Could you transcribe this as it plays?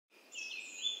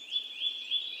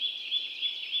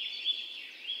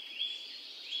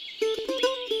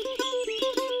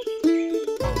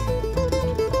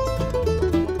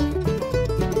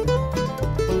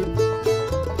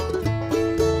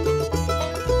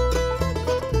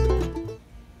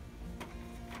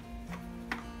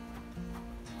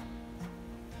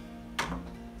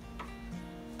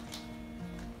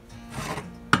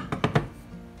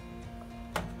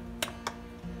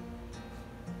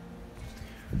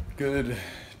Good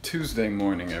Tuesday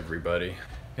morning, everybody.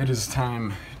 It is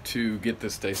time to get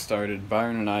this day started.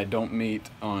 Byron and I don't meet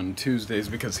on Tuesdays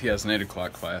because he has an 8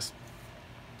 o'clock class,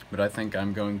 but I think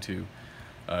I'm going to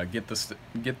get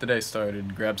the day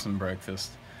started, grab some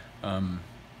breakfast, and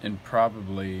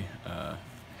probably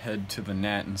head to the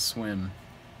Nat and swim,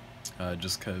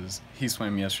 just because he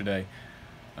swam yesterday.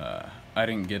 I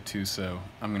didn't get to, so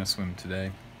I'm going to swim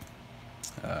today.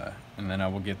 And then I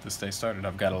will get this day started.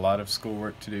 I've got a lot of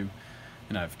schoolwork to do,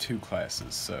 and I have 2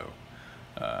 classes, so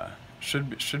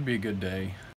should be a good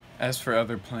day. As for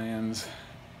other plans,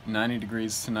 90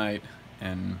 degrees tonight,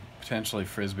 and potentially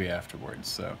Frisbee afterwards.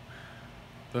 So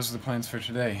those are the plans for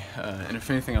today. And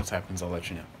if anything else happens, I'll let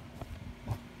you know.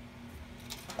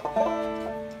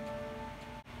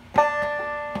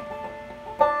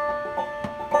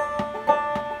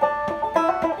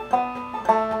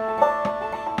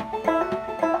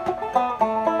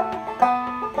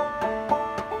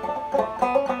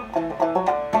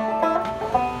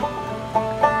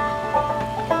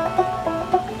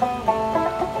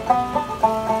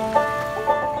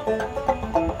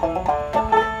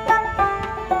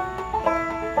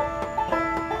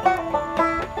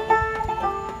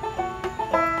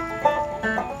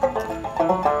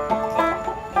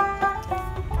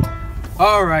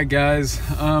 Alright guys,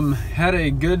 had a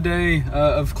good day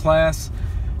of class,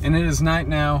 and it is night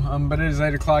now, but it is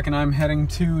 8 o'clock and I'm heading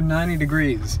to 90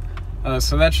 degrees.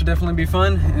 So that should definitely be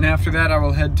fun, and after that I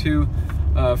will head to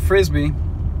Frisbee,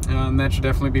 and that should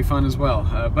definitely be fun as well.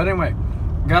 But anyway,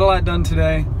 got a lot done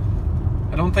today.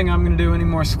 I don't think I'm going to do any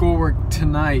more schoolwork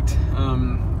tonight,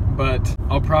 but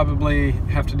I'll probably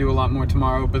have to do a lot more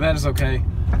tomorrow, but that is okay.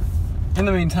 In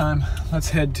the meantime,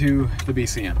 let's head to the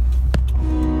BCM.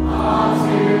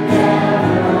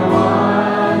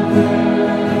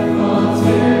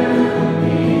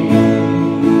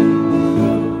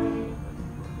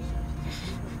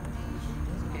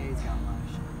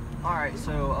 Alright,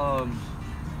 so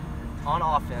on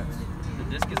offense, the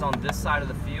disc is on this side of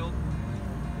the field.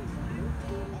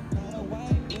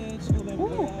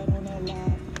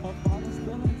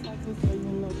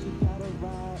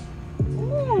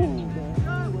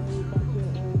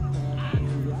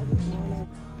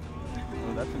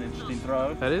 That's an interesting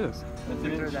throw. That is. That's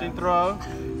an interesting throw.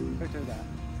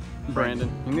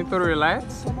 Brandon, you need to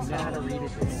relax.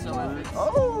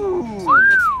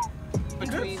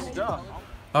 Good stuff.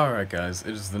 Alright guys,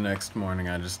 it is the next morning.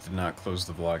 I just did not close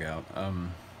the vlog out.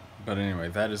 But anyway,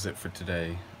 that is it for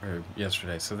today, or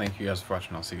yesterday. So thank you guys for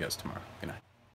watching. I'll see you guys tomorrow. Good night.